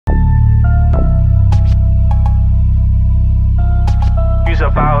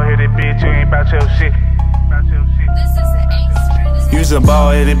bald-headed bitch, you ain't bout your shit. You's a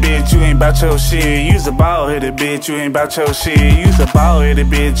bald-headed bitch, you ain't bout your shit. You's a bald-headed bitch, you ain't bout your shit. You's a bald-headed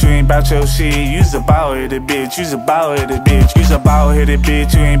bitch, you ain't bout your shit. You's a bald-headed bitch, you's a bald-headed bitch. You's a bald-headed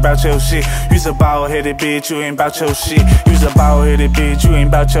bitch, you ain't bout your shit. You's a bald-headed bitch, you ain't bout your shit. You's a bald-headed bitch, you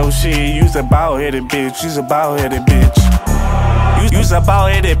ain't bout your shit. You's a bald-headed bitch, you's a bald-headed bitch. You's a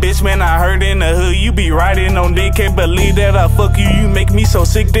bald-headed bitch, man, I heard in the hood you be riding on dick. Can't believe that I fuck you, you make me so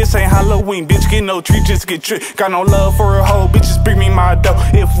sick. This ain't Halloween, bitch, get no treat, just get tricked. Got no love for a hoe, bitches bring me my dough.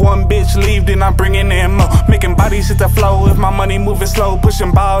 If one bitch leave, then I'm bringing in more. Making bodies hit the flow, if my money moving slow.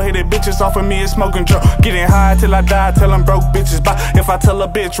 Pushing bald-headed bitches off of me and smoking dope. Getting high till I die, tell them broke bitches bye. If I tell a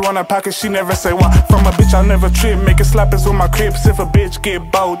bitch run her pocket, she never say why. From a bitch I never trip, making slappers with my crips. If a bitch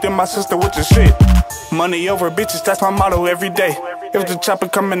get bold, then my sister with your shit. Money over bitches, that's my motto every day. If the chopper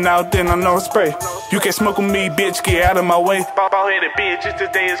coming out, then I know it's spray. You can't smoke with me, bitch, get out of my way. Bald-headed bitch, just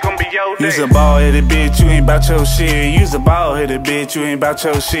today is gonna be your day. You's a bald-headed bitch, you ain't bout your shit. You's a bald-headed bitch, you ain't bout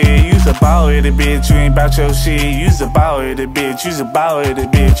your shit. You's a bald-headed bitch, you ain't bout your shit. You's a bald-headed bitch, you's a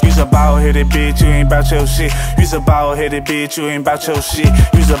bald-headed bitch. You's a bald-headed bitch, you ain't bout your shit. You's a bald-headed bitch, you ain't bout your shit.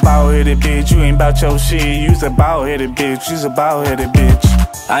 You's a bald-headed bitch, you ain't bout your shit. You's a bald-headed bitch, you's a bald-headed bitch.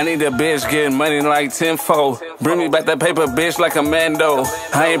 I need a bitch getting money like tenfold. Bring me back that paper, bitch, like a Mando.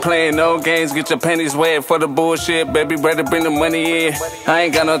 I ain't playing no games, get your panties wet for the bullshit. Baby, better bring the money in. I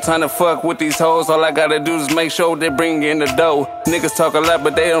ain't got no time to fuck with these hoes. All I gotta do is make sure they bring in the dough. Niggas talk a lot,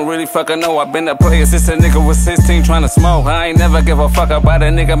 but they don't really fucking know. I been a player since a nigga was 16 trying to smoke. I ain't never give a fuck about a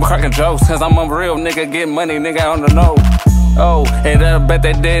nigga, I'm cracking jokes. Cause I'm a real nigga, getting money, nigga on the know. Oh, and I bet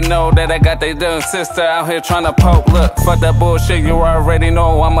they didn't know that I got they dumb sister out here trying to poke. Look, fuck that bullshit, you already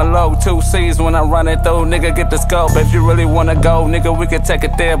know I'm a low 2 C's when I run it through. Nigga, get the scope if you really wanna go. Nigga, we can take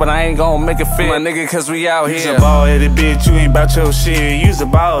it there, but I ain't gon' make it fit. My nigga, cause we out here. You's a bald-headed bitch, you ain't bout your shit. You's a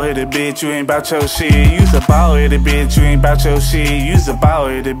bald-headed bitch, you ain't bout your shit. You's a bald-headed bitch, you ain't bout your shit. You's a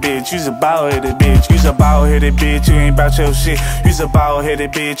bald-headed bitch, you's a bald-headed bitch. You's a bald-headed bitch, you ain't bout your shit. You's a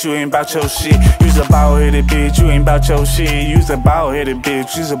bald-headed bitch, you ain't bout your shit. You's a bald-headed bitch, you ain't bout your shit. You's a bald-headed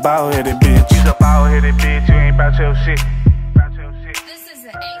bitch, you's a bald-headed bitch. You's a bald-headed bitch, you ain't